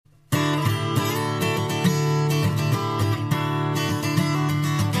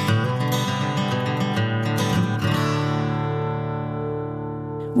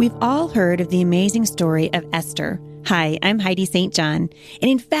We've all heard of the amazing story of Esther. Hi, I'm Heidi St. John,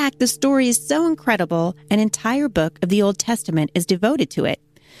 and in fact, the story is so incredible, an entire book of the Old Testament is devoted to it.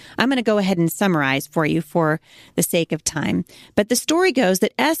 I'm going to go ahead and summarize for you for the sake of time. But the story goes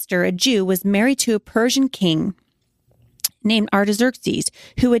that Esther, a Jew, was married to a Persian king named Artaxerxes,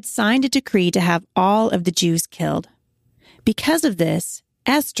 who had signed a decree to have all of the Jews killed. Because of this,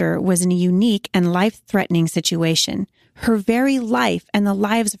 Esther was in a unique and life-threatening situation. Her very life and the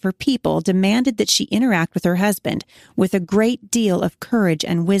lives of her people demanded that she interact with her husband with a great deal of courage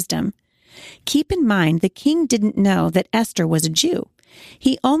and wisdom. Keep in mind, the king didn't know that Esther was a Jew.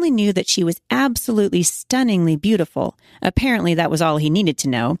 He only knew that she was absolutely stunningly beautiful. Apparently, that was all he needed to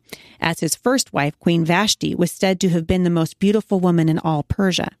know, as his first wife, Queen Vashti, was said to have been the most beautiful woman in all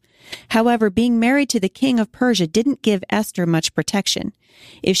Persia. However, being married to the king of Persia didn't give Esther much protection.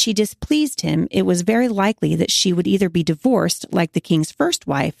 If she displeased him, it was very likely that she would either be divorced, like the king's first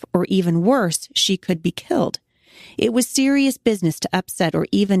wife, or even worse, she could be killed. It was serious business to upset or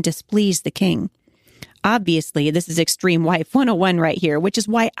even displease the king. Obviously, this is Extreme Wife 101 right here, which is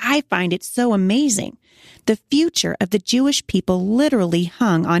why I find it so amazing. The future of the Jewish people literally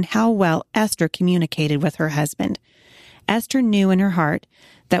hung on how well Esther communicated with her husband. Esther knew in her heart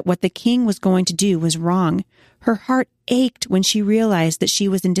that what the king was going to do was wrong. Her heart ached when she realized that she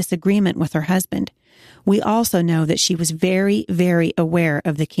was in disagreement with her husband. We also know that she was very, very aware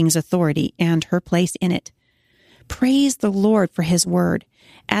of the king's authority and her place in it. Praise the Lord for his word.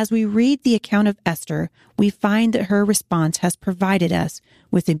 As we read the account of Esther, we find that her response has provided us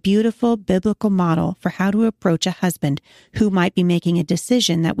with a beautiful biblical model for how to approach a husband who might be making a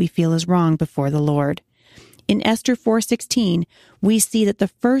decision that we feel is wrong before the Lord. In Esther 4:16, we see that the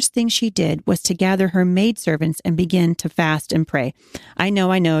first thing she did was to gather her maidservants and begin to fast and pray. I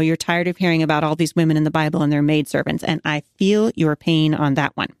know, you're tired of hearing about all these women in the Bible and their maidservants, and I feel your pain on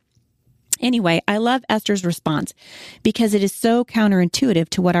that one. Anyway, I love Esther's response because it is so counterintuitive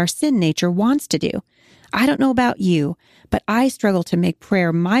to what our sin nature wants to do. I don't know about you, but I struggle to make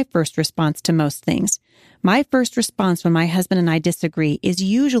prayer my first response to most things. My first response when my husband and I disagree is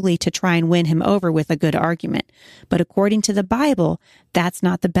usually to try and win him over with a good argument. But according to the Bible, that's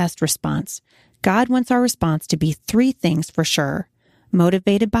not the best response. God wants our response to be three things for sure: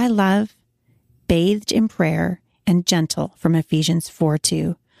 motivated by love, bathed in prayer, and gentle, from Ephesians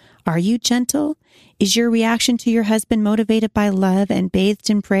 4:2. Are you gentle? Is your reaction to your husband motivated by love and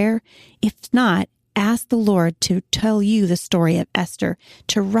bathed in prayer? If not, ask the Lord to tell you the story of Esther,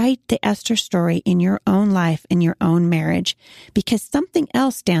 to write the Esther story in your own life, in your own marriage, because something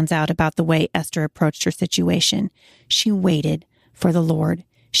else stands out about the way Esther approached her situation. She waited for the Lord.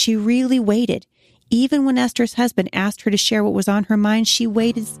 She really waited. Even when Esther's husband asked her to share what was on her mind, she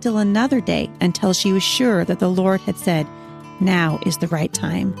waited still another day until she was sure that the Lord had said, "Now is the right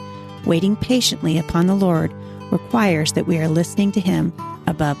time." Waiting patiently upon the Lord requires that we are listening to him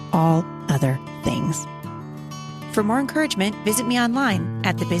above all other things. For more encouragement, visit me online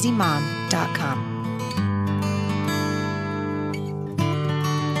at thebusymom.com.